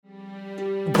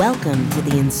Welcome to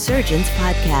the Insurgents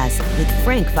Podcast with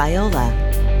Frank Viola.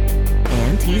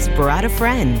 And he's brought a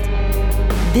friend.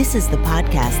 This is the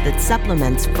podcast that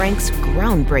supplements Frank's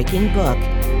groundbreaking book,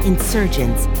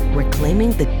 Insurgents,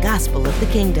 Reclaiming the Gospel of the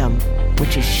Kingdom,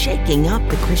 which is shaking up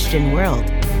the Christian world.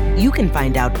 You can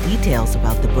find out details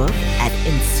about the book at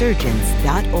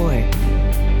insurgents.org.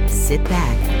 Sit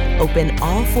back, open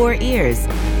all four ears,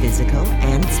 physical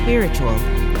and spiritual,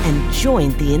 and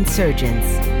join the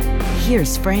Insurgents.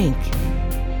 Here's Frank.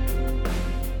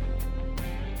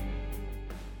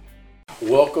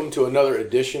 Welcome to another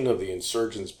edition of the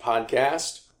Insurgents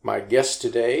Podcast. My guest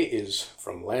today is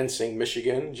from Lansing,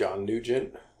 Michigan, John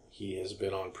Nugent. He has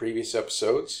been on previous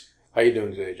episodes. How you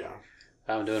doing today, John?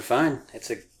 I'm doing fine. It's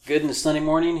a good and sunny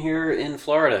morning here in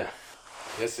Florida.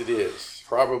 Yes, it is.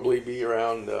 Probably be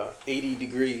around 80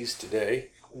 degrees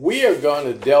today. We are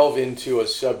going to delve into a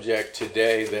subject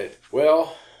today that,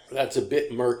 well, that's a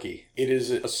bit murky. It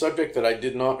is a subject that I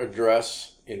did not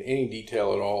address in any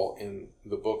detail at all in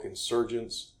the book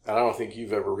Insurgents. And I don't think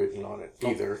you've ever written on it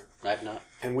either. I've not.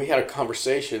 And we had a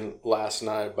conversation last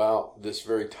night about this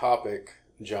very topic,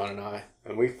 John and I.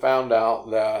 And we found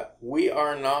out that we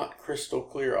are not crystal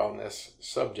clear on this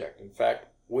subject. In fact,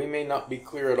 we may not be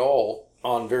clear at all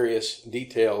on various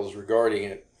details regarding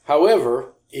it.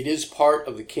 However, it is part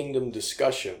of the kingdom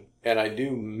discussion. And I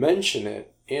do mention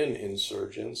it in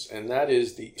Insurgents, and that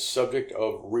is the subject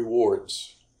of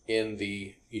rewards in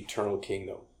the eternal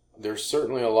kingdom. There's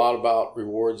certainly a lot about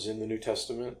rewards in the New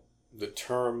Testament. The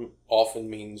term often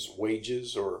means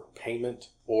wages or payment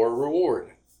or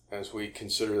reward, as we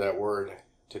consider that word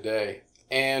today.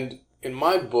 And in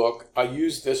my book, I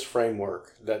use this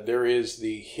framework that there is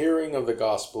the hearing of the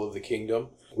gospel of the kingdom,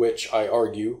 which I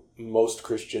argue most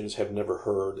Christians have never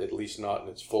heard, at least not in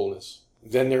its fullness.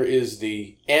 Then there is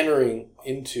the entering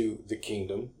into the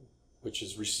kingdom, which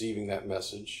is receiving that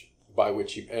message by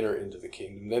which you enter into the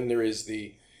kingdom. Then there is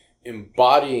the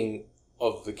embodying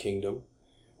of the kingdom,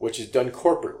 which is done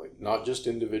corporately, not just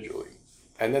individually.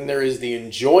 And then there is the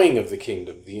enjoying of the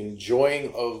kingdom, the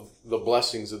enjoying of the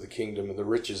blessings of the kingdom and the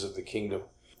riches of the kingdom.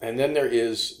 And then there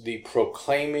is the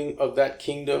proclaiming of that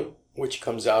kingdom, which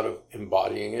comes out of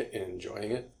embodying it and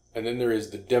enjoying it. And then there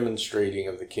is the demonstrating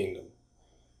of the kingdom,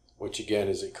 which again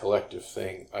is a collective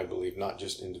thing, I believe, not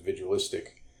just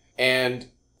individualistic. And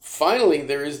finally,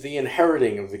 there is the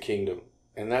inheriting of the kingdom,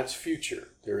 and that's future.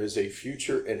 There is a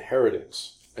future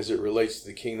inheritance as it relates to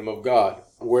the kingdom of God,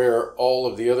 where all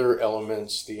of the other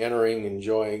elements, the entering,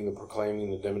 enjoying, the proclaiming,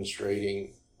 the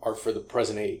demonstrating, are for the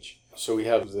present age. So we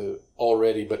have the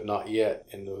already but not yet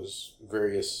in those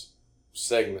various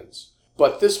segments.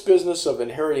 But this business of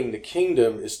inheriting the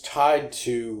kingdom is tied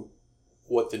to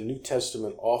what the New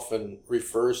Testament often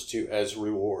refers to as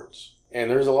rewards.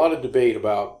 And there's a lot of debate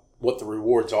about what the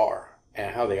rewards are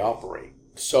and how they operate.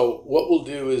 So what we'll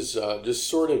do is just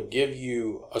sort of give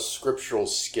you a scriptural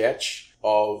sketch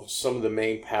of some of the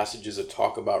main passages that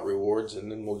talk about rewards,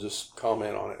 and then we'll just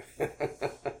comment on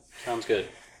it. Sounds good.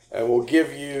 And we'll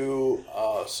give you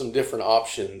some different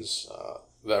options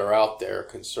that are out there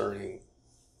concerning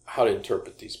how to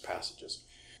interpret these passages.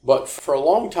 But for a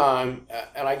long time,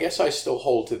 and I guess I still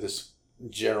hold to this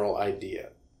general idea,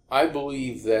 I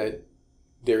believe that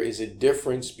there is a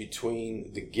difference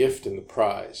between the gift and the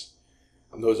prize.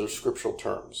 And those are scriptural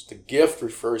terms. The gift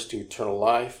refers to eternal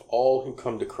life. All who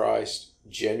come to Christ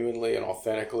genuinely and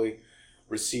authentically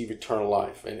receive eternal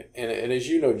life. And as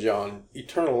you know, John,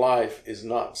 eternal life is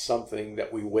not something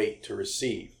that we wait to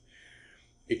receive.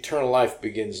 Eternal life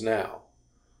begins now.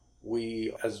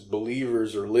 We, as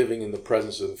believers, are living in the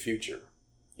presence of the future.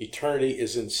 Eternity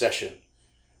is in session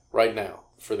right now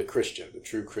for the Christian, the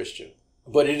true Christian.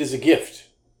 But it is a gift.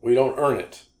 We don't earn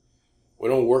it. We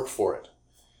don't work for it.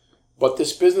 But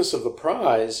this business of the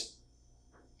prize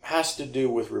has to do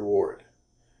with reward.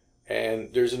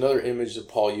 And there's another image that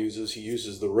Paul uses. He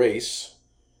uses the race.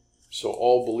 So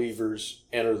all believers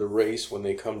enter the race when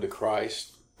they come to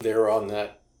Christ. They're on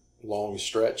that long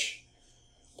stretch.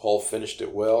 Paul finished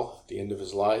it well at the end of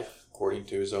his life, according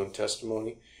to his own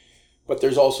testimony. But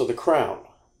there's also the crown,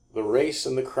 the race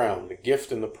and the crown, the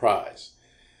gift and the prize.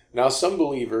 Now, some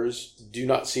believers do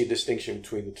not see a distinction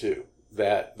between the two,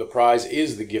 that the prize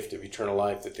is the gift of eternal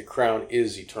life, that the crown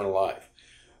is eternal life.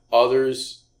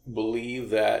 Others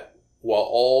believe that while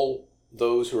all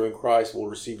those who are in Christ will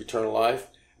receive eternal life,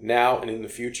 now and in the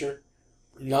future,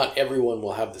 not everyone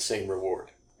will have the same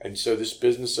reward. And so this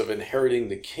business of inheriting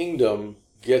the kingdom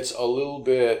gets a little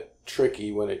bit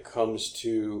tricky when it comes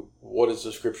to what is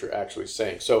the scripture actually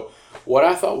saying. So what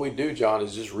I thought we'd do, John,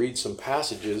 is just read some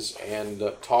passages and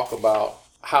talk about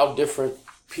how different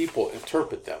people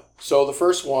interpret them. So the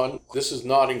first one, this is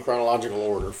not in chronological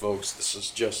order, folks. This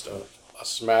is just a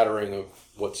smattering of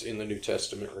what's in the New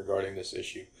Testament regarding this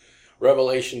issue.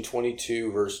 Revelation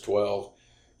 22, verse 12,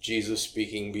 Jesus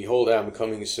speaking, "Behold, I am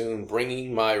coming soon,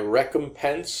 bringing my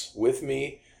recompense with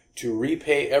me to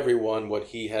repay everyone what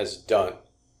he has done."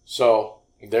 So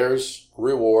there's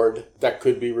reward. That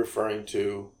could be referring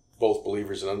to both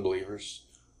believers and unbelievers.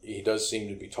 He does seem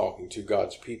to be talking to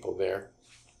God's people there.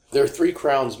 There are 3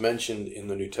 crowns mentioned in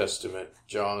the New Testament,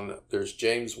 John. There's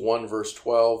James 1, verse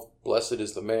 12. "Blessed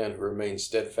is the man who remains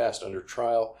steadfast under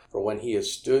trial, for when he has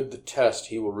stood the test,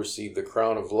 he will receive the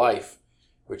crown of life,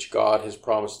 which God has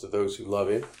promised to those who love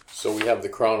him." So we have the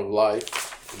crown of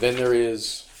life. Then there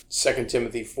is 2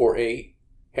 Timothy 4:8.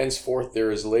 "Henceforth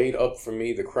there is laid up for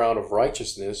me the crown of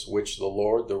righteousness, which the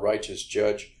Lord, the righteous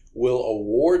judge, will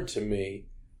award to me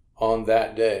on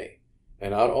that day.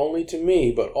 And not only to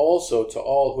me, but also to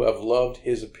all who have loved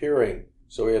his appearing."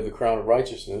 So we have the crown of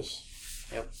righteousness.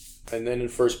 Yep. And then in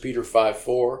 1 Peter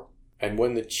 5:4, "And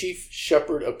when the chief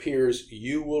shepherd appears,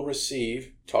 you will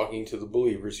receive," talking to the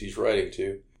believers he's writing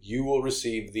to, "you will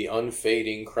receive the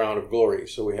unfading crown of glory."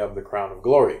 So we have the crown of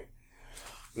glory.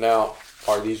 Now,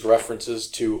 are these references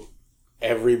to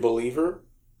every believer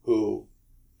who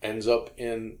ends up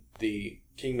in the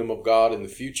kingdom of God in the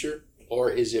future? Or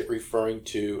is it referring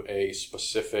to a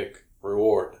specific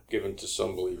reward given to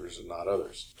some believers and not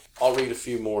others? I'll read a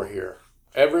few more here.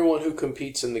 "Everyone who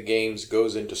competes in the games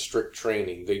goes into strict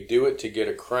training. They do it to get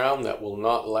a crown that will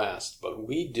not last, but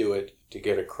we do it to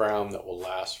get a crown that will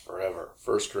last forever."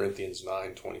 1 Corinthians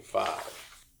 9:25.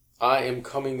 "I am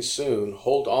coming soon.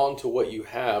 Hold on to what you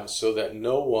have so that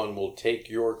no one will take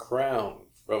your crown."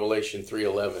 Revelation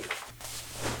 3:11.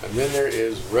 And then there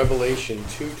is Revelation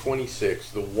 2:26.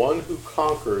 "The one who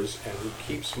conquers and who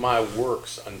keeps my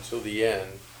works until the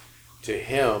end, to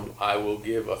him I will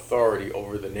give authority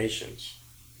over the nations."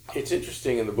 It's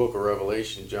interesting in the book of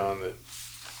Revelation, John, that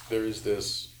there is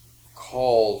this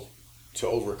call to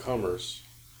overcomers,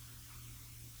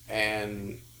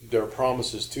 and there are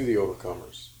promises to the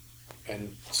overcomers.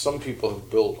 And some people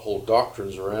have built whole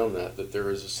doctrines around that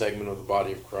there is a segment of the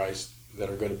body of Christ that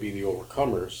are going to be the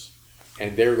overcomers,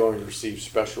 and they're going to receive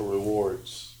special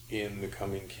rewards in the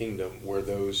coming kingdom, where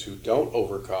those who don't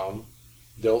overcome,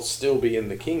 they'll still be in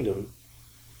the kingdom,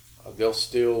 they'll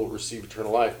still receive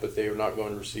eternal life, but they are not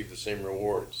going to receive the same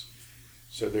rewards.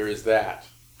 So there is that.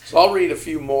 So I'll read a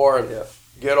few more and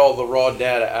get all the raw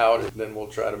data out, and then we'll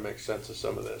try to make sense of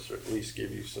some of this, or at least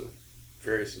give you some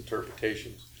various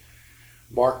interpretations.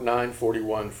 Mark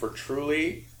 9:41, "For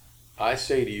truly I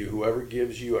say to you, whoever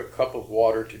gives you a cup of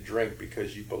water to drink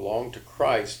because you belong to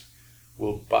Christ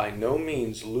will by no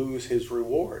means lose his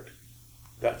reward."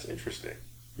 That's interesting.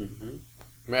 Mm-hmm.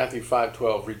 Matthew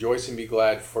 5:12, "Rejoice and be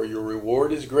glad, for your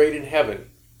reward is great in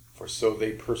heaven, for so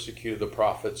they persecuted the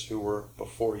prophets who were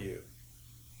before you."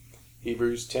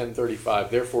 Hebrews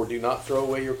 10:35, "Therefore do not throw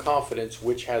away your confidence,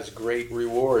 which has great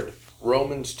reward."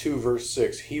 Romans 2 verse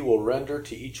 6, "He will render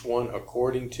to each one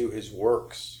according to his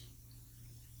works."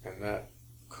 And that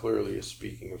clearly is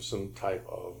speaking of some type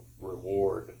of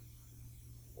reward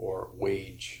or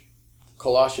wage.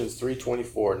 Colossians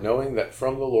 3:24, "Knowing that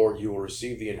from the Lord you will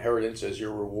receive the inheritance as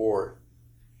your reward.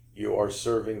 You are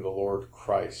serving the Lord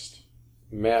Christ."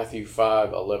 Matthew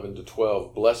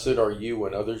 5:11-12, "Blessed are you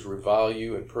when others revile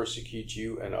you and persecute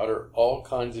you and utter all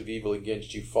kinds of evil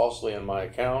against you falsely on my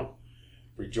account.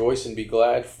 Rejoice and be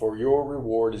glad, for your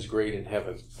reward is great in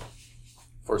heaven.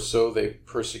 For so they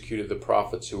persecuted the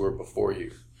prophets who were before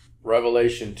you."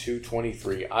 Revelation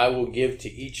 2:23, "I will give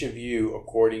to each of you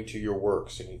according to your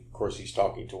works." And of course he's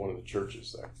talking to one of the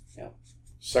churches there. Yeah.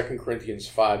 2 Corinthians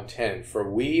 5:10, "For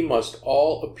we must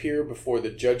all appear before the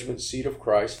judgment seat of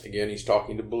Christ." Again, he's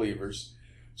talking to believers.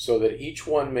 "So that each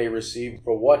one may receive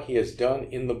for what he has done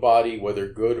in the body, whether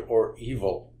good or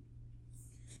evil."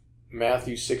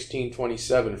 Matthew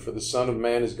 16:27, "For the Son of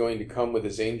Man is going to come with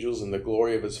his angels in the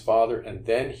glory of his Father, and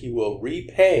then he will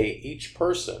repay each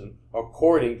person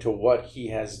according to what he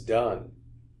has done."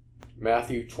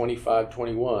 Matthew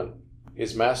 25:21,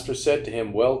 "His master said to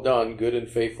him, 'Well done, good and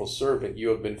faithful servant. You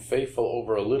have been faithful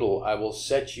over a little. I will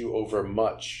set you over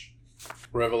much.'"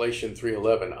 Revelation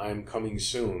 3:11, "I am coming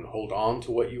soon. Hold on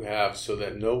to what you have so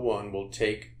that no one will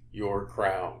take your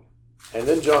crown." And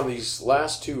then, John, these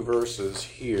last 2 verses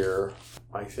here,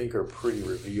 I think, are pretty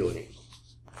revealing.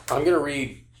 I'm going to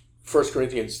read 1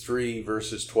 Corinthians 3,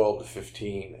 verses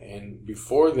 12-15. And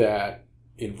before that,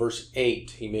 in verse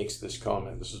 8, he makes this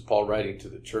comment. This is Paul writing to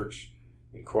the church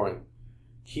in Corinth.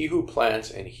 "He who plants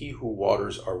and he who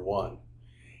waters are one,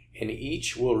 and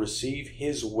each will receive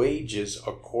his wages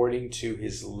according to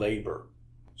his labor.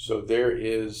 So there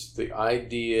is the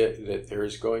idea that there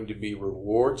is going to be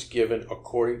rewards given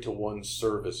according to one's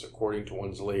service, according to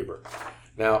one's labor.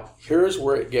 Now, here's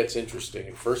where it gets interesting.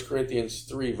 In 1 Corinthians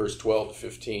 3, verse 12 to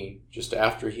 15, just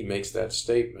after he makes that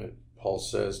statement, Paul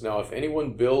says, "Now if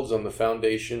anyone builds on the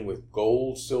foundation with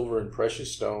gold, silver, and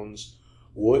precious stones,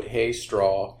 wood, hay,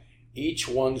 straw, each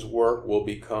one's work will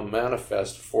become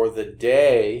manifest, for the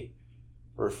day,"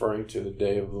 referring to the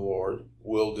day of the Lord,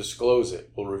 "will disclose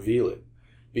it," will reveal it,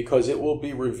 "because it will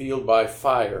be revealed by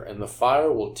fire, and the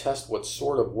fire will test what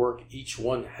sort of work each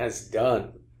one has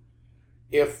done.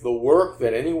 If the work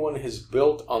that anyone has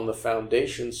built on the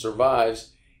foundation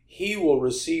survives, he will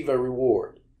receive a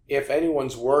reward. If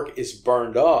anyone's work is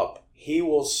burned up, he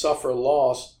will suffer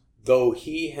loss, though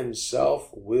he himself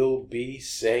will be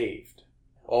saved,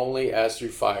 only as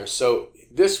through fire." So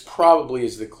this probably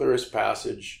is the clearest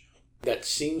passage that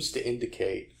seems to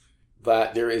indicate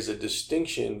that there is a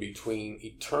distinction between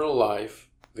eternal life,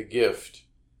 the gift,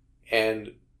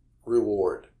 and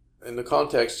reward. And the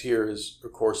context here is,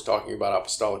 of course, talking about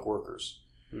apostolic workers,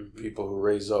 people who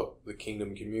raise up the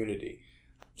kingdom community.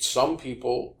 Some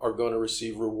people are going to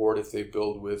receive reward if they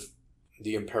build with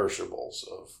the imperishables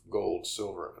of gold,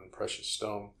 silver, and precious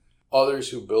stone. Others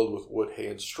who build with wood, hay,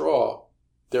 and straw,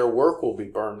 their work will be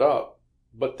burned up,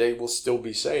 but they will still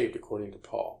be saved, according to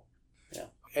Paul. Yeah.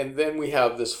 And then we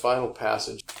have this final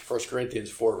passage, 1 Corinthians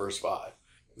 4, verse 5.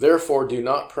 "Therefore do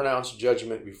not pronounce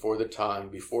judgment before the time,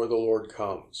 before the Lord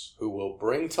comes, who will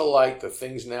bring to light the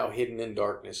things now hidden in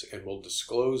darkness, and will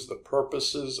disclose the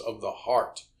purposes of the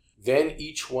heart. Then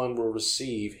each one will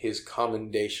receive his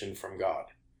commendation from God."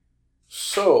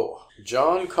 So,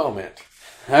 John, comment.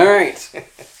 All right.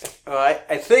 Well,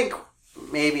 I think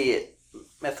maybe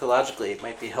methodologically it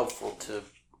might be helpful to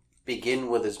begin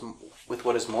with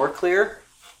what is more clear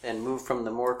and move from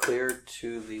the more clear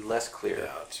to the less clear.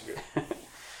 Yeah, that's good.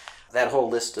 That whole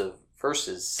list of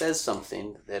verses says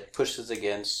something that pushes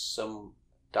against some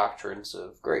doctrines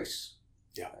of grace.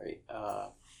 Yeah.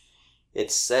 Right? It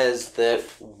says that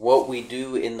what we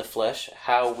do in the flesh,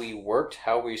 how we worked,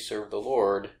 how we serve the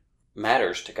Lord,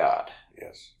 matters to God.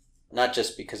 Yes. Not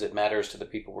just because it matters to the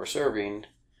people we're serving,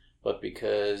 but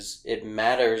because it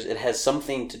matters, it has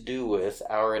something to do with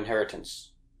our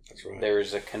inheritance. That's right. There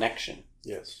is a connection.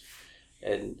 Yes.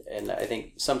 And I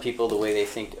think some people, the way they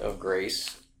think of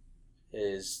grace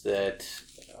is that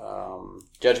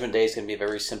Judgment Day is going to be a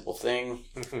very simple thing.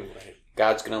 Right.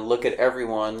 God's going to look at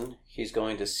everyone. He's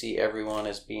going to see everyone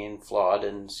as being flawed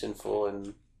and sinful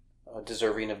and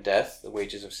deserving of death. The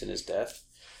wages of sin is death.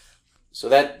 So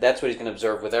that's what he's going to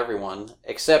observe with everyone,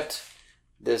 except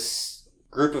this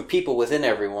group of people within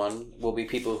everyone will be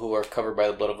people who are covered by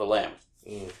the blood of the Lamb.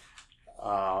 Mm.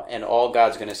 And all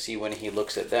God's going to see when he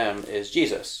looks at them is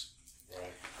Jesus.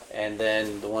 Right. And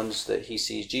then the ones that he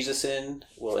sees Jesus in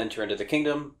will enter into the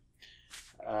kingdom,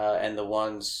 and the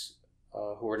ones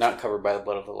who are not covered by the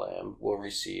blood of the Lamb will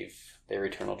receive their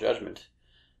eternal judgment.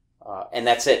 And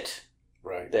that's it.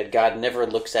 Right. That God never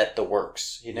looks at the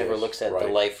works. He never looks at the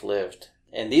life lived.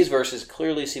 And these verses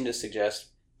clearly seem to suggest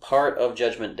part of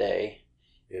Judgment Day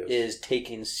is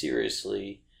taking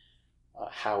seriously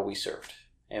how we served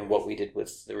and what we did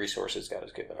with the resources God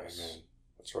has given us. Amen.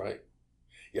 That's right.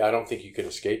 Yeah, I don't think you can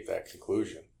escape that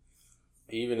conclusion.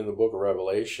 Even in the book of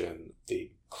Revelation,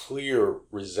 the clear,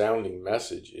 resounding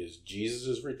message is Jesus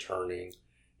is returning,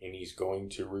 and he's going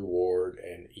to reward,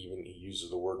 and even he uses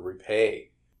the word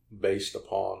repay, based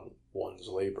upon one's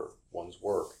labor, one's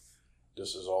work.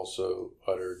 This is also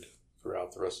uttered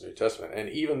throughout the rest of the New Testament. And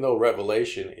even though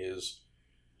Revelation is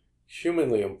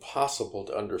humanly impossible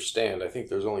to understand, I think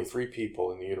there's only 3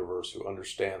 people in the universe who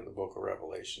understand the book of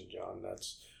Revelation, John.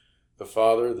 That's the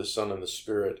Father, the Son, and the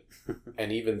Spirit.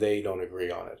 And even they don't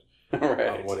agree on it,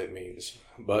 on what it means.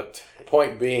 But the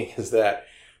point being is that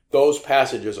those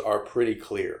passages are pretty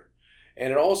clear.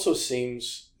 And it also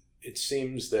seems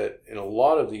that in a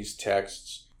lot of these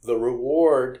texts, the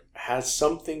reward has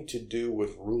something to do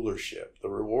with rulership. The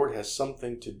reward has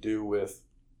something to do with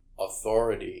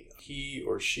authority. He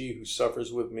or she who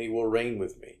suffers with me will reign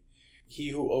with me. He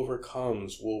who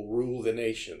overcomes will rule the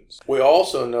nations. We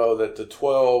also know that the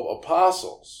 12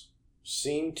 apostles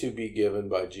seem to be given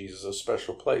by Jesus a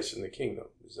special place in the kingdom.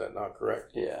 Is that not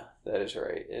correct? Yeah, that is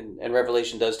right. And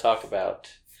Revelation does talk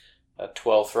about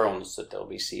 12 thrones that they'll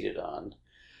be seated on.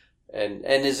 And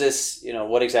is this,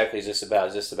 what exactly is this about?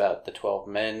 Is this about the 12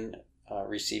 men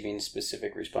receiving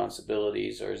specific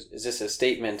responsibilities? Or is this a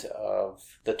statement of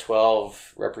the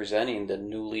 12 representing the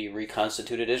newly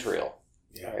reconstituted Israel?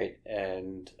 Yeah. Right?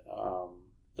 And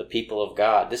the people of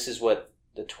God. This is what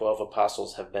the 12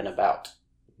 apostles have been about.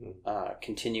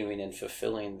 continuing and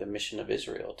fulfilling the mission of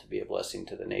Israel to be a blessing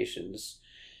to the nations.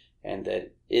 And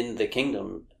that in the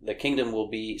kingdom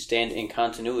will stand in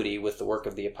continuity with the work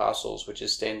of the apostles, which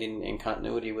is standing in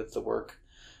continuity with the work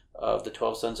of the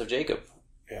 12 sons of Jacob,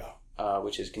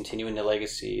 which is continuing the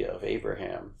legacy of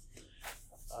Abraham.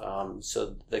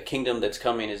 So the kingdom that's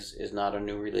coming is not a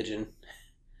new religion,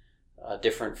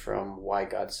 different from why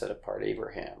God set apart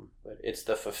Abraham, but it's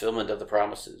the fulfillment of the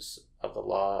promises of the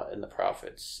law and the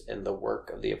prophets and the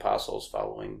work of the apostles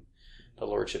following the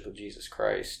lordship of Jesus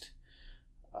Christ.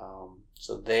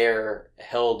 So they're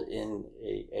held in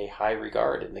a high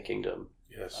regard in the kingdom,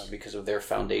 because of their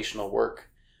foundational work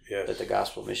that the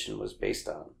gospel mission was based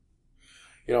on.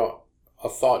 You know, a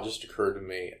thought just occurred to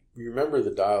me. You remember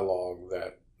the dialogue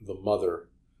that the mother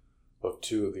of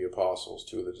two of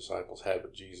the disciples had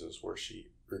with Jesus, where she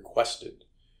requested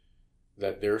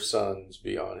that their sons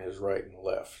be on his right and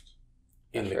left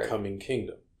in the coming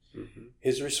kingdom. Mm-hmm.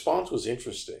 His response was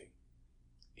interesting.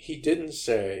 He didn't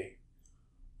say,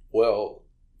 well,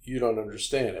 you don't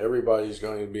understand. Everybody's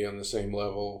going to be on the same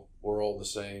level. We're all the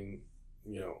same.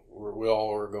 We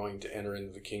all are going to enter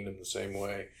into the kingdom the same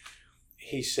way.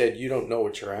 He said, you don't know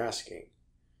what you're asking.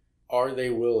 Are they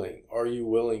willing? Are you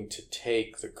willing to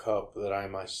take the cup that I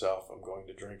myself am going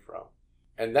to drink from?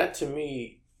 And that to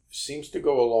me seems to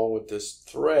go along with this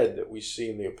thread that we see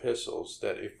in the epistles,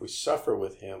 that if we suffer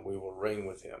with him, we will reign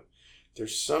with him.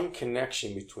 There's some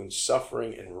connection between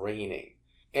suffering and reigning.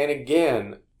 And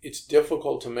again, it's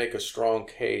difficult to make a strong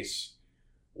case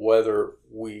whether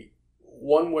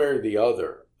one way or the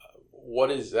other.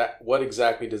 What is that? What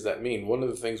exactly does that mean? One of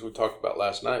the things we talked about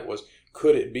last night was,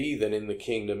 could it be that in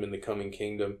the coming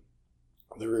kingdom,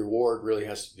 the reward really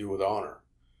has to do with honor?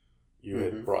 You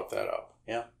had brought that up.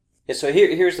 Yeah. So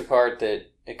here's the part that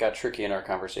it got tricky in our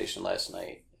conversation last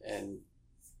night, and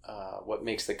what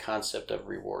makes the concept of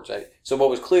rewards. So what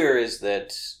was clear is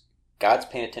that God's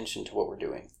paying attention to what we're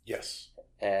doing. Yes.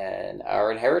 And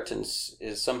our inheritance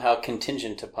is somehow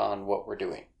contingent upon what we're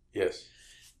doing. Yes.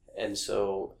 And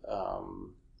so,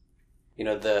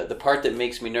 the part that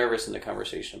makes me nervous in the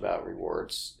conversation about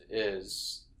rewards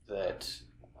is that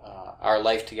our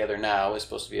life together now is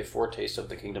supposed to be a foretaste of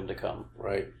the kingdom to come.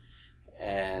 Right.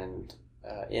 And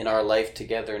in our life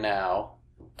together now,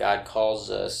 God calls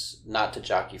us not to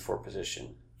jockey for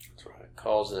position. That's right.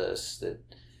 Calls us that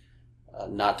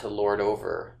not to lord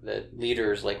over, that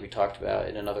leaders, like we talked about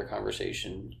in another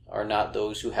conversation, are not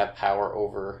those who have power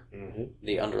over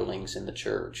the underlings in the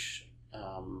church.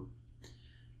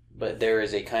 But there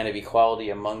is a kind of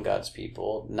equality among God's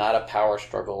people, not a power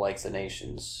struggle like the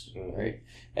nations, right?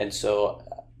 And so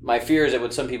my fear is that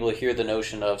when some people hear the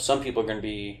notion of some people are going to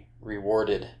be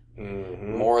rewarded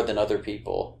more than other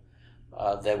people,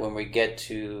 that when we get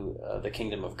to the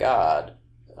kingdom of God,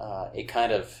 a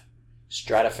kind of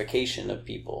stratification of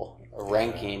people, a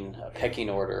ranking, a pecking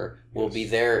order will be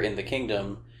there in the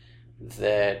kingdom,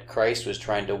 that Christ was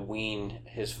trying to wean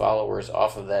his followers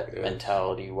off of that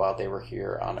mentality while they were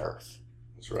here on earth.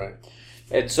 That's right.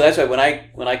 And so that's why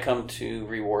when I come to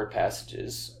reward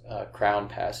passages, crown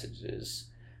passages,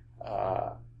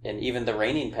 and even the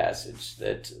reigning passage,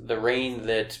 that the reign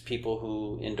that people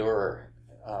who endure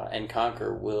and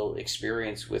conquer will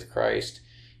experience with Christ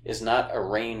is not a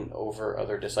reign over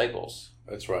other disciples.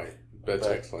 That's right. That's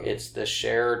excellent. It's the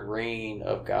shared reign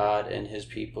of God and his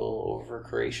people over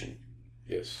creation.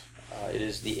 Yes. It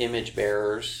is the image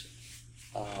bearers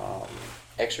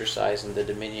exercising the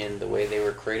dominion the way they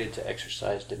were created to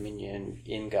exercise dominion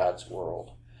in God's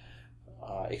world.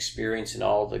 Experiencing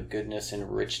all the goodness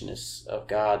and richness of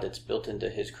God that's built into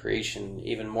his creation,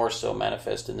 even more so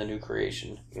manifest in the new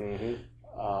creation.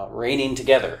 Reigning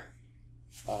together.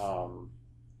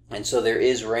 And so there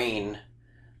is reign,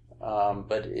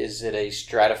 but is it a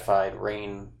stratified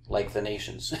reign like the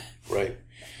nations? Right.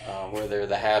 Where there are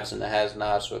the haves and the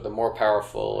has-nots, or the more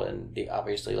powerful and the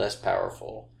obviously less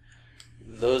powerful.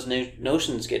 Those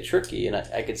notions get tricky, and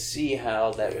I could see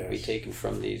how that would be taken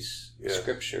from these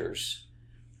scriptures.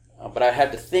 But I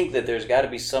had to think that there's got to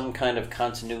be some kind of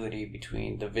continuity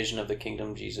between the vision of the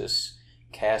kingdom Jesus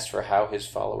cast for how his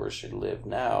followers should live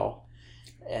now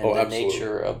and the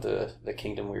nature of the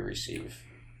kingdom we receive.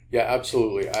 Yeah,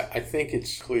 absolutely. I think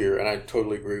it's clear, and I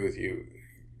totally agree with you.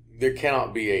 There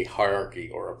cannot be a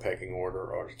hierarchy or a pecking order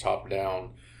or a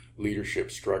top-down leadership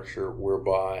structure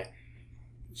whereby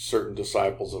certain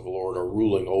disciples of the Lord are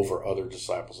ruling over other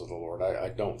disciples of the Lord. I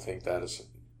don't think that is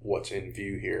what's in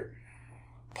view here.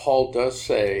 Paul does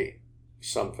say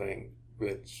something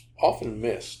that's often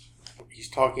missed. He's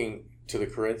talking to the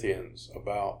Corinthians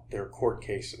about their court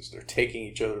cases. They're taking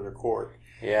each other to court.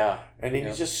 Yeah. And he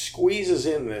just squeezes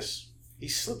in this he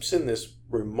slips in this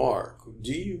remark,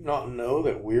 do you not know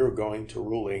that we are going to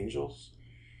rule angels?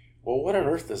 Well, what on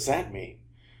earth does that mean?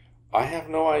 I have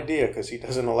no idea, because he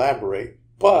doesn't elaborate.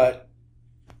 But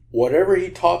whatever he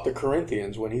taught the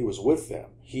Corinthians when he was with them,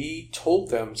 he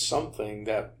told them something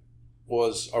that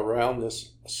was around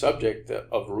this subject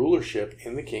of rulership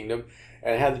in the kingdom,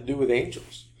 and it had to do with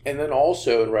angels. And then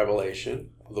also in Revelation,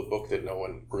 the book that no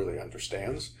one really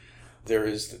understands, there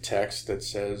is the text that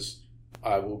says,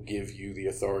 I will give you the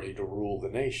authority to rule the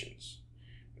nations.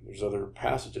 And there's other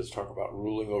passages that talk about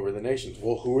ruling over the nations.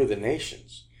 Well, who are the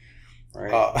nations?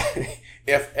 Right.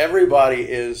 If everybody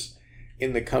is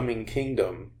in the coming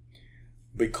kingdom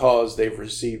because they've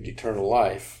received eternal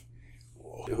life,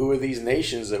 who are these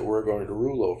nations that we're going to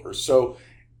rule over? So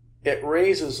it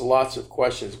raises lots of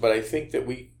questions, but I think that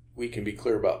we can be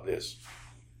clear about this.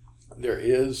 There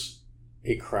is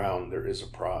a crown, there is a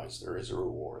prize, there is a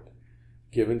reward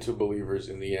given to believers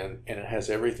in the end, and it has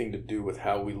everything to do with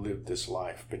how we live this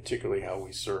life, particularly how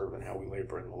we serve and how we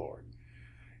labor in the Lord.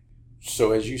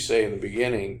 So as you say in the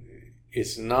beginning,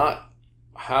 it's not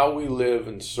how we live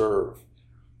and serve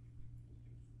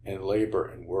and labor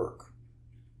and work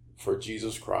for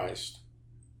Jesus Christ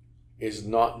is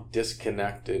not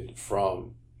disconnected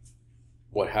from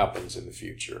what happens in the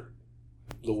future.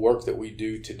 The work that we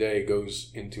do today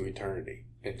goes into eternity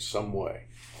in some way.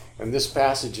 And this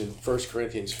passage in 1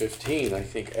 Corinthians 15, I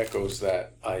think, echoes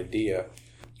that idea,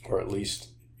 or at least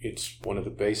it's one of the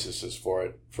bases for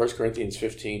it. 1 Corinthians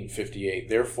 15:58,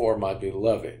 therefore, my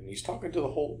beloved, and he's talking to the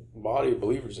whole body of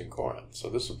believers in Corinth, so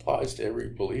this applies to every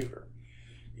believer.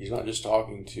 He's not just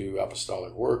talking to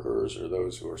apostolic workers or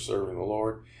those who are serving the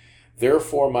Lord.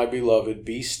 Therefore, my beloved,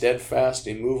 be steadfast,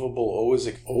 immovable,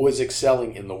 always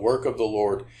excelling in the work of the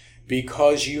Lord,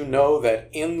 because you know that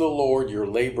in the Lord your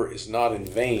labor is not in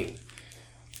vain.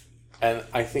 And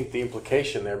I think the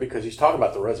implication there, because he's talking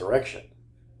about the resurrection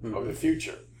of the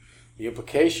future, the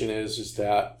implication is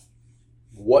that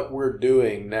what we're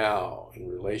doing now in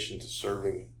relation to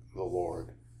serving the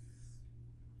Lord,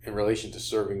 in relation to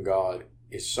serving God,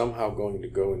 is somehow going to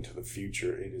go into the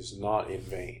future. It is not in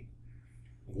vain.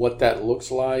 What that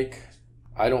looks like,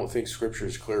 I don't think Scripture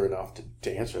is clear enough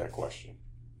to answer that question.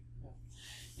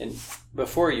 And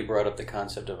before you brought up the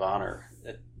concept of honor,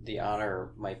 that the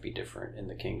honor might be different in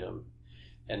the kingdom.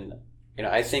 And,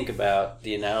 I think about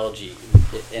the analogy.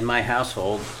 In my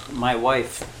household, my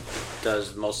wife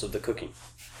does most of the cooking.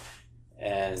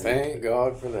 And thank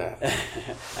God for that.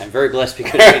 I'm very blessed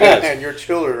because she does. And your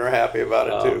children are happy about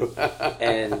it too.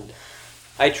 And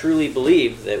I truly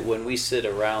believe that when we sit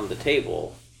around the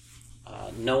table,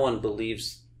 no one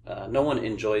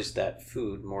enjoys that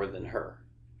food more than her.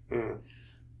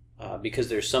 Because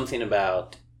there's something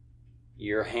about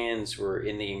your hands were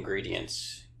in the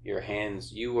ingredients.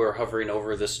 You were hovering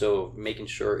over the stove, making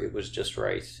sure it was just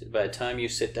right. By the time you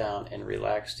sit down and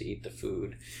relax to eat the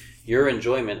food, your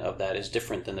enjoyment of that is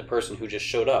different than the person who just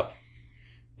showed up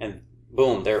and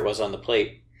boom, there it was on the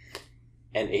plate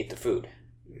and ate the food.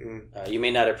 You may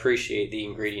not appreciate the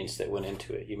ingredients that went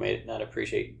into it. You may not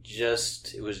appreciate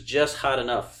it was just hot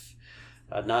enough,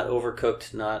 not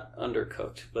overcooked, not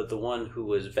undercooked. But the one who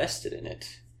was vested in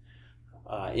it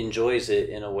enjoys it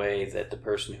in a way that the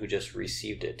person who just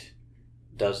received it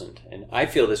doesn't. And I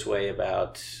feel this way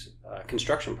about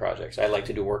construction projects. I like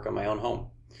to do work on my own home.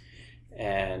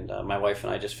 And my wife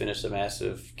and I just finished a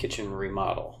massive kitchen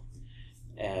remodel.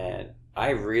 And I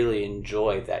really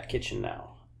enjoy that kitchen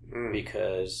now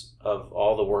because of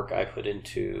all the work I put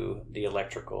into the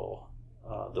electrical,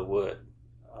 the wood,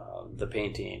 the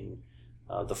painting,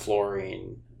 the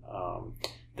flooring.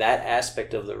 That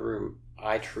aspect of the room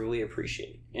I truly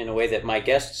appreciate in a way that my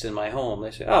guests in my home,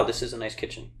 they say, oh, this is a nice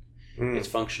kitchen. It's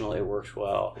functional, it works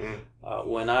well.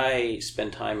 When I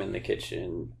spend time in the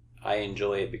kitchen, I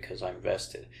enjoy it because I'm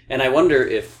vested. And I wonder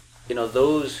if,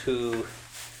 those who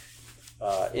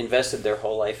invested their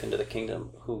whole life into the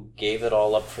kingdom, who gave it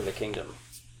all up for the kingdom,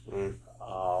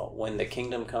 when the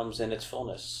kingdom comes in its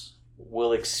fullness,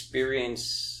 will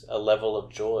experience a level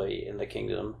of joy in the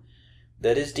kingdom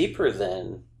that is deeper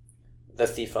than the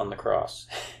thief on the cross,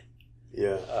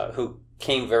 who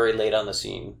came very late on the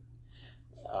scene,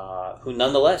 who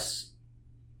nonetheless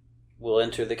will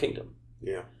enter the kingdom.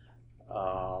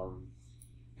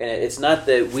 And it's not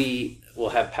that we will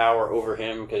have power over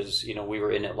him because, we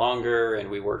were in it longer and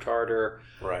we worked harder.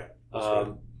 Right.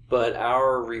 But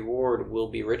our reward will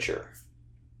be richer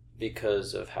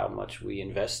because of how much we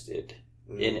invested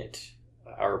in it.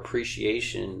 Our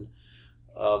appreciation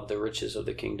of the riches of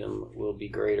the kingdom will be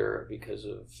greater because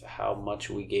of how much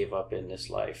we gave up in this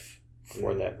life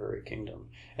for that very kingdom.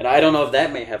 And I don't know if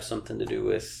that may have something to do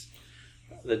with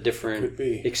the different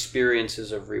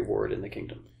experiences of reward in the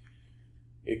kingdom.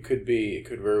 It could be. It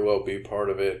could very well be part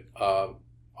of it.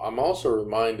 I'm also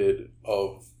reminded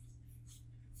of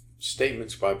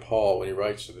statements by Paul when he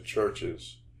writes to the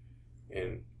churches,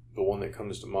 and the one that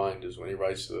comes to mind is when he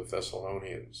writes to the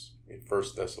Thessalonians, in 1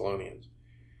 Thessalonians.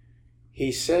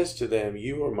 He says to them,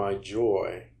 "You are my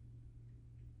joy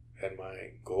and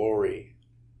my glory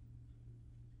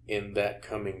in that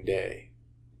coming day.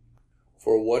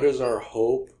 For what is our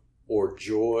hope or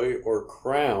joy or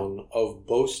crown of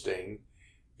boasting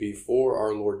before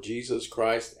our Lord Jesus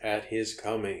Christ at his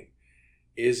coming?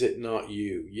 Is it not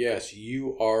you? Yes,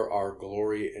 you are our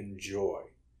glory and joy."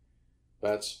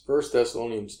 That's 1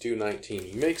 Thessalonians 2:19.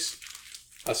 He makes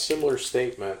a similar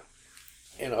statement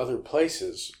in other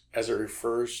places as it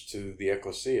refers to the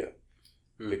ecclesia,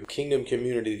 the kingdom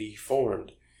community that he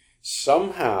formed.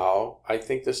 Somehow, I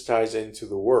think this ties into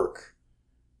the work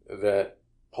that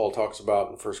Paul talks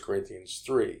about in 1 Corinthians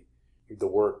 3, the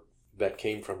work that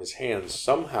came from his hands.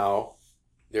 Somehow,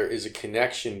 there is a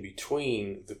connection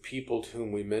between the people to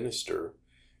whom we minister.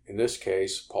 In this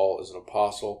case, Paul is an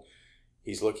apostle.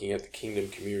 He's looking at the kingdom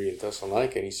community in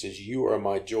Thessalonica, and he says, "You are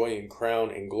my joy and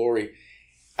crown and glory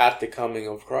at the coming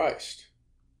of Christ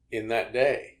in that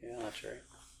day." Yeah, that's right.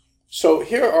 So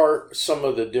here are some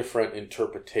of the different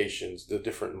interpretations, the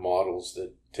different models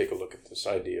that take a look at this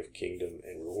idea of kingdom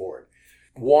and reward.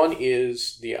 One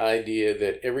is the idea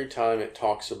that every time it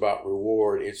talks about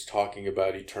reward, it's talking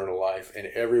about eternal life, and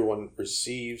everyone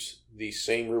receives the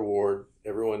same reward.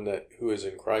 Everyone who is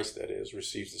in Christ, that is,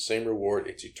 receives the same reward.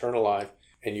 It's eternal life.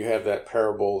 And you have that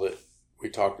parable that we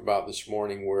talked about this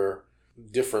morning where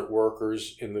different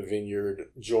workers in the vineyard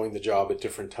join the job at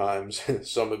different times.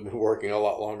 Some have been working a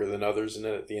lot longer than others, and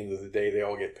then at the end of the day, they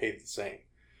all get paid the same.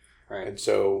 Right. And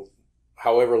so,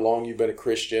 however long you've been a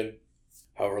Christian,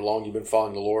 however long you've been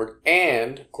following the Lord,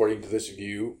 and, according to this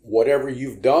view, whatever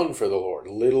you've done for the Lord,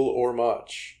 little or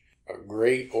much,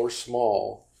 great or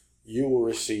small, you will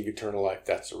receive eternal life.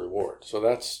 That's a reward. So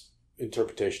that's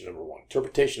interpretation number one.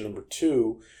 Interpretation number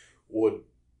two would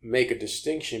make a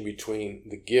distinction between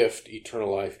the gift,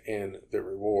 eternal life, and the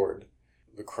reward,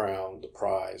 the crown, the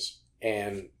prize.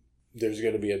 And there's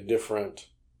going to be a different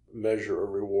measure of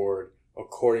reward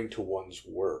according to one's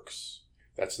works.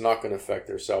 That's not going to affect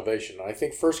their salvation. I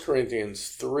think 1 Corinthians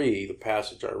 3, the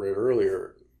passage I read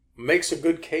earlier, makes a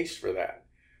good case for that.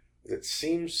 It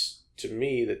seems to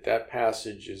me that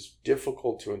passage is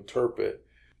difficult to interpret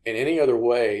in any other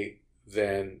way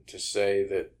than to say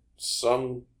that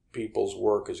some people's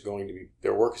work is going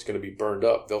to be burned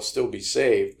up. They'll still be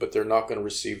saved, but they're not going to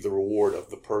receive the reward of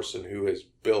the person who is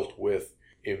built with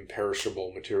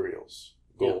imperishable materials,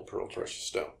 gold, pearl, precious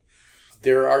stone.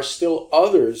 There are still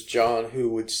others, John, who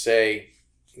would say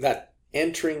that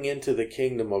entering into the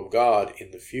kingdom of God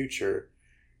in the future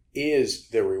is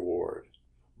the reward.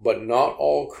 But not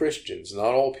all Christians,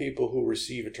 not all people who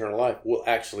receive eternal life will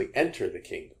actually enter the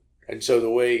kingdom. And so the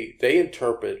way they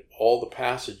interpret all the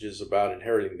passages about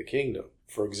inheriting the kingdom,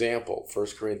 for example, 1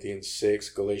 Corinthians 6,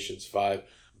 Galatians 5,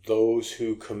 those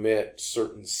who commit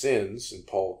certain sins, and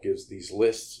Paul gives these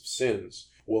lists of sins,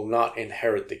 will not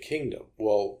inherit the kingdom.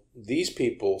 Well, these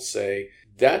people say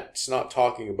that's not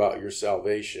talking about your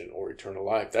salvation or eternal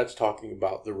life. That's talking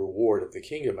about the reward of the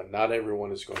kingdom, and not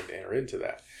everyone is going to enter into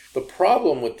that. The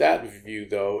problem with that view,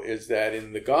 though, is that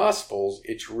in the Gospels,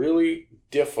 it's really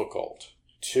difficult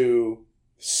to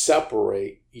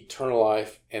separate eternal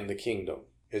life and the kingdom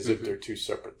as if they're two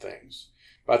separate things.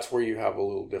 That's where you have a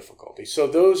little difficulty. So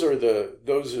those are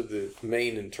the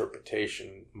main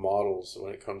interpretation models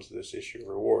when it comes to this issue of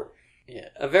reward. Yeah,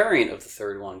 a variant of the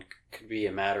third one could be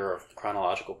a matter of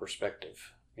chronological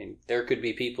perspective. I mean, there could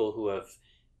be people who have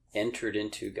entered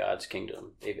into God's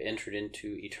kingdom. They've entered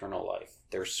into eternal life.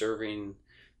 They're serving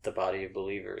the body of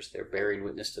believers. They're bearing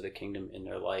witness to the kingdom in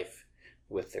their life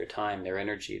with their time, their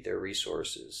energy, their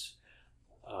resources.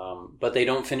 But they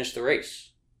don't finish the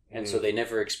race. And so they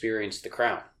never experience the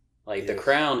crown. Like the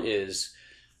crown is,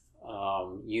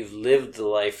 you've lived the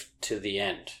life to the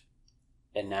end.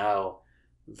 And now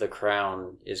the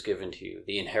crown is given to you.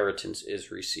 The inheritance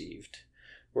is received.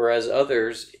 Whereas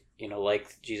others,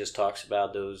 like Jesus talks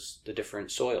about the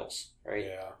different soils, right?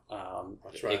 Yeah,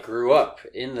 that's right. It grew up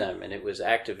in them and it was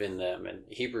active in them. And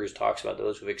Hebrews talks about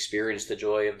those who've experienced the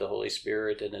joy of the Holy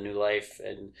Spirit and a new life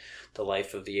and the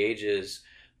life of the ages,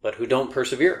 but who don't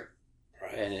persevere.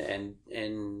 Right.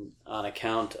 And on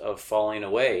account of falling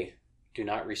away, do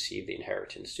not receive the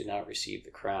inheritance, do not receive the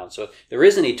crown. So there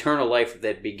is an eternal life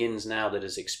that begins now, that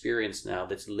is experienced now,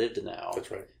 that's lived now.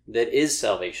 That's right. That is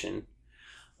salvation,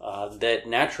 that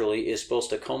naturally is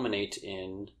supposed to culminate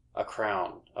in a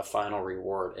crown, a final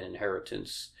reward, an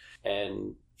inheritance.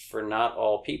 And for not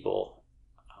all people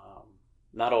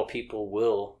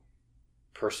will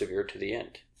persevere to the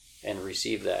end and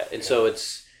receive that. And so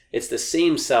it's the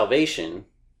same salvation,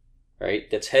 right,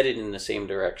 that's headed in the same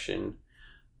direction,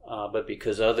 but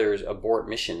because others abort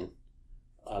mission,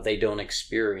 they don't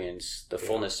experience the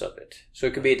fullness of it. So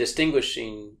it could be a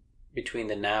distinguishing between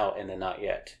the now and the not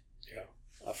yet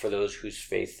for those whose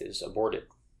faith is aborted.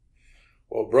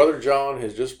 Well, Brother John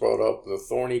has just brought up the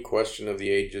thorny question of the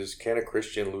ages: can a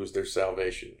Christian lose their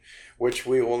salvation? Which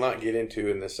we will not get into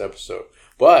in this episode.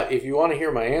 But if you want to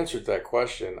hear my answer to that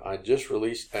question, I just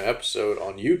released an episode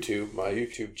on YouTube, my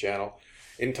YouTube channel,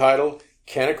 entitled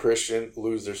Can a Christian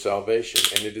Lose Their Salvation?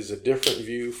 And it is a different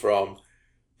view from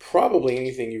probably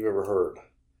anything you've ever heard.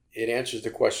 It answers the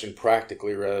question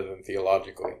practically rather than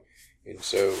theologically. And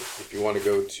so if you want to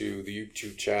go to the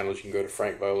YouTube channel, you can go to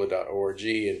frankviola.org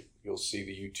and you'll see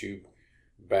the YouTube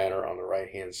banner on the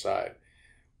right-hand side.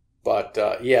 But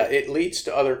it leads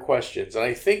to other questions. And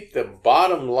I think the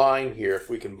bottom line here, if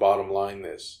we can bottom line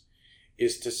this,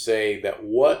 is to say that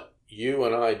what you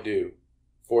and I do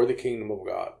for the kingdom of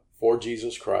God, for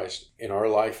Jesus Christ in our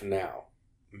life now,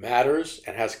 matters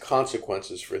and has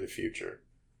consequences for the future.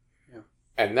 Yeah.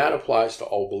 And that applies to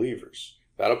all believers.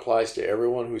 That applies to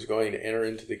everyone who's going to enter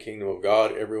into the kingdom of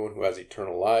God, everyone who has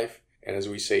eternal life. And as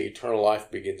we say, eternal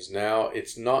life begins now.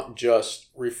 It's not just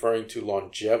referring to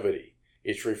longevity.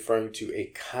 It's referring to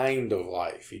a kind of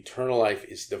life. Eternal life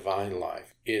is divine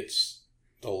life. It's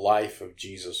the life of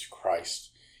Jesus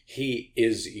Christ. He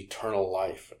is eternal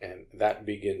life, and that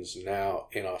begins now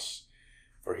in us,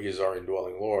 for He is our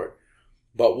indwelling Lord.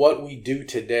 But what we do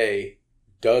today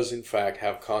does in fact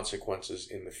have consequences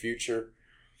in the future.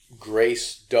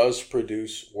 Grace does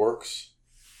produce works.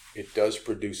 It does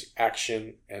produce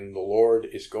action, and the Lord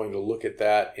is going to look at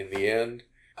that in the end.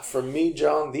 For me,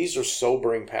 John, these are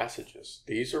sobering passages.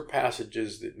 These are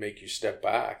passages that make you step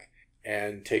back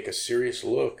and take a serious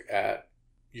look at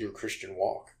your Christian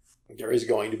walk. There is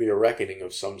going to be a reckoning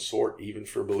of some sort, even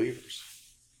for believers.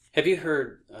 Have you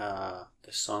heard the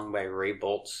song by Ray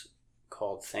Boltz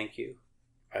called Thank You?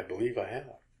 I believe I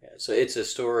have. Yeah, so it's a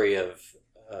story of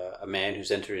a man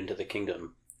who's entered into the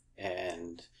kingdom,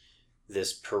 and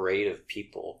this parade of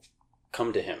people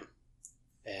come to him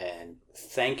and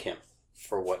thank him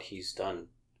for what he's done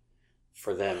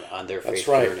for them on their faith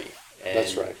journey. And,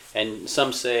 That's right. And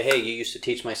some say, hey, you used to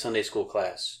teach my Sunday school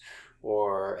class,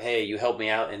 or hey, you helped me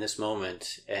out in this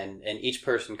moment. And each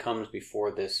person comes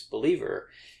before this believer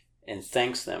and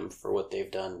thanks them for what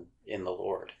they've done in the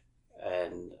Lord.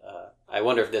 And I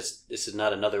wonder if this is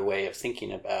not another way of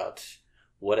thinking about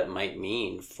what it might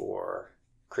mean for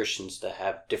Christians to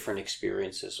have different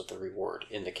experiences with the reward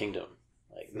in the kingdom.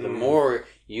 Like the more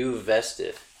you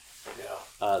vested,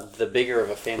 the bigger of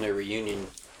a family reunion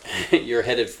you're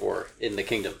headed for in the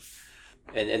kingdom.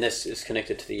 And this is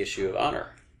connected to the issue of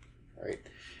honor, right?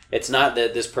 It's not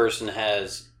that this person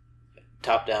has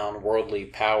top-down worldly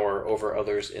power over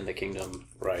others in the kingdom,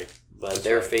 right? But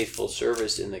their faithful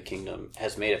service in the kingdom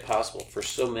has made it possible for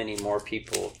so many more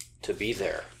people to be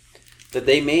there, that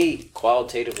they may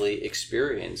qualitatively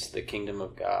experience the kingdom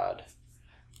of God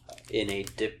in a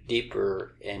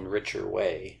deeper and richer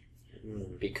way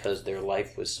because their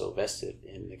life was so vested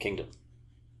in the kingdom.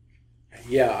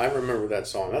 Yeah, I remember that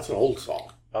song. That's an old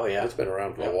song. Oh, yeah. It's been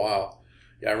around for a while.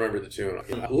 Yeah, I remember the tune.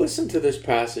 Listen to this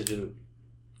passage in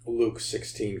Luke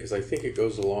 16, because I think it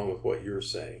goes along with what you're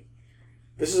saying.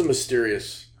 This is a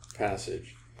mysterious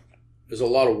passage. There's a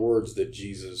lot of words that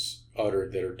Jesus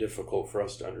uttered that are difficult for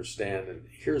us to understand, and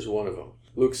here's one of them.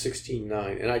 Luke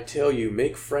 16:9. And I tell you,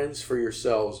 make friends for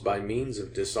yourselves by means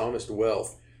of dishonest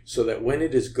wealth, so that when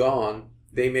it is gone,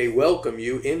 they may welcome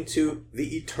you into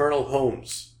the eternal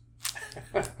homes.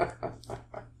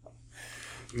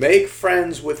 Make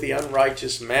friends with the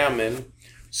unrighteous mammon,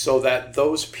 so that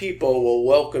those people will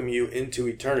welcome you into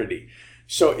eternity.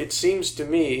 So it seems to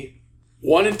me,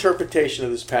 one interpretation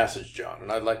of this passage, John,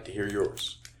 and I'd like to hear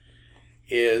yours,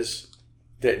 is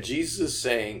that Jesus is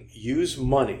saying, use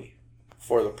money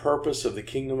for the purpose of the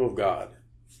kingdom of God,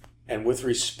 and with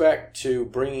respect to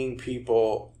bringing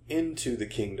people into the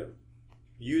kingdom.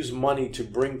 Use money to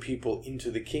bring people into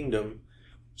the kingdom,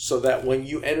 so that when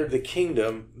you enter the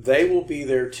kingdom, they will be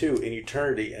there too in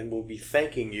eternity and will be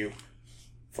thanking you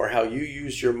for how you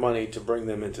used your money to bring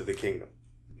them into the kingdom.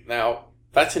 Now,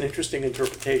 that's an interesting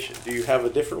interpretation. Do you have a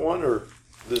different one, or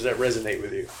does that resonate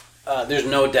with you? There's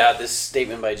no doubt this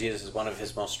statement by Jesus is one of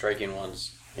his most striking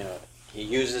ones. You know, he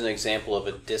uses an example of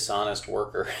a dishonest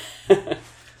worker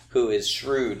who is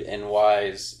shrewd and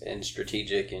wise and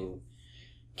strategic and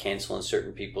canceling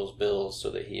certain people's bills so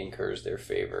that he incurs their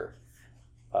favor.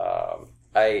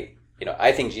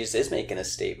 I think Jesus is making a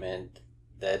statement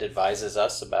that advises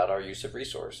us about our use of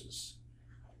resources.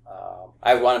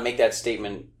 I want to make that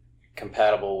statement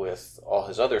compatible with all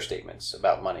his other statements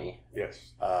about money.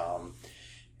 Yes.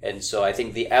 And so I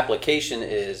think the application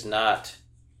is not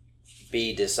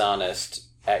be dishonest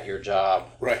at your job,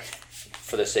 right,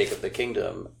 for the sake of the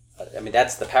kingdom. I mean,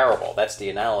 that's the parable. That's the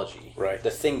analogy. Right.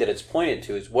 The thing that it's pointed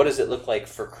to is, what does it look like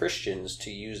for Christians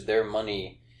to use their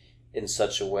money in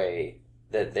such a way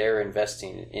that they're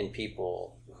investing in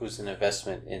people, who's an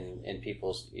investment in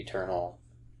people's eternal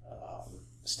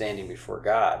standing before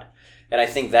God. And I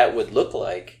think that would look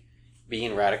like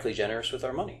being radically generous with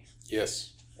our money.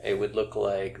 Yes. It would look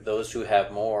like those who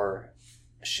have more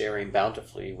sharing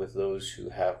bountifully with those who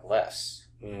have less.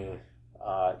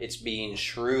 It's being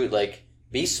shrewd, like,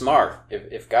 be smart.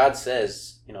 If God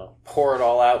says, pour it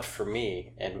all out for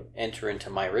me and enter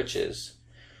into my riches,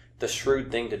 the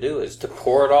shrewd thing to do is to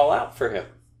pour it all out for him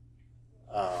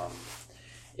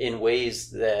in ways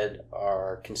that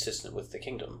are consistent with the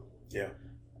kingdom. Yeah.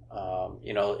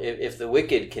 If the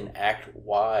wicked can act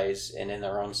wise and in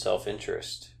their own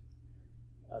self-interest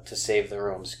to save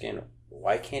their own skin,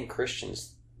 why can't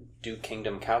Christians do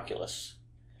kingdom calculus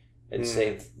and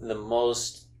say the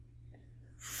most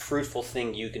fruitful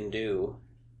thing you can do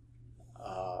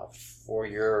for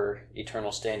your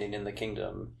eternal standing in the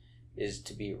kingdom is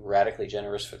to be radically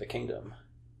generous for the kingdom?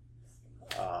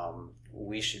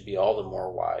 We should be all the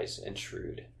more wise and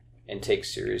shrewd and take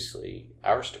seriously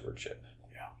our stewardship.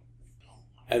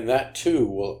 And that too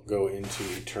will go into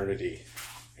eternity.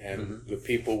 And the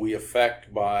people we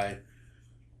affect by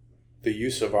the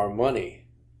use of our money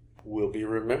will be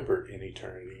remembered in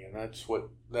eternity. And that's what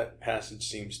that passage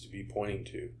seems to be pointing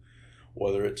to,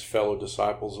 whether it's fellow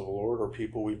disciples of the Lord or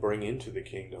people we bring into the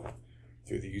kingdom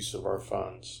through the use of our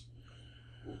funds.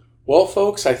 Well,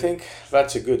 folks, I think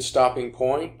that's a good stopping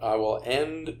point. I will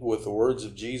end with the words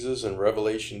of Jesus in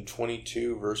Revelation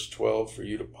 22, verse 12, for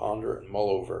you to ponder and mull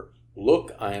over.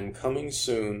 Look, I am coming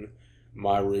soon.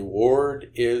 My reward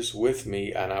is with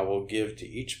me, and I will give to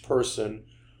each person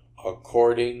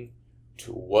according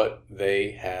to what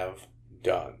they have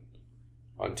done.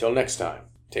 Until next time,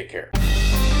 take care.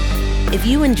 If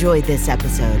you enjoyed this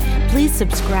episode, please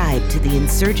subscribe to the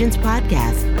Insurgents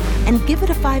Podcast and give it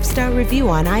a 5-star review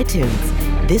on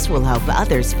iTunes. This will help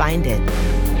others find it.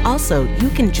 Also, you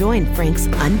can join Frank's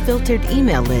unfiltered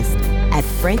email list at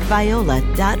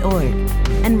frankviola.org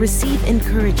and receive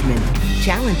encouragement,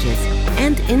 challenges,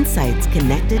 and insights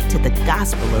connected to the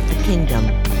gospel of the kingdom.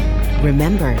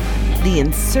 Remember, the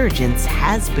Insurgents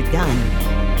has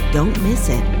begun. Don't miss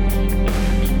it.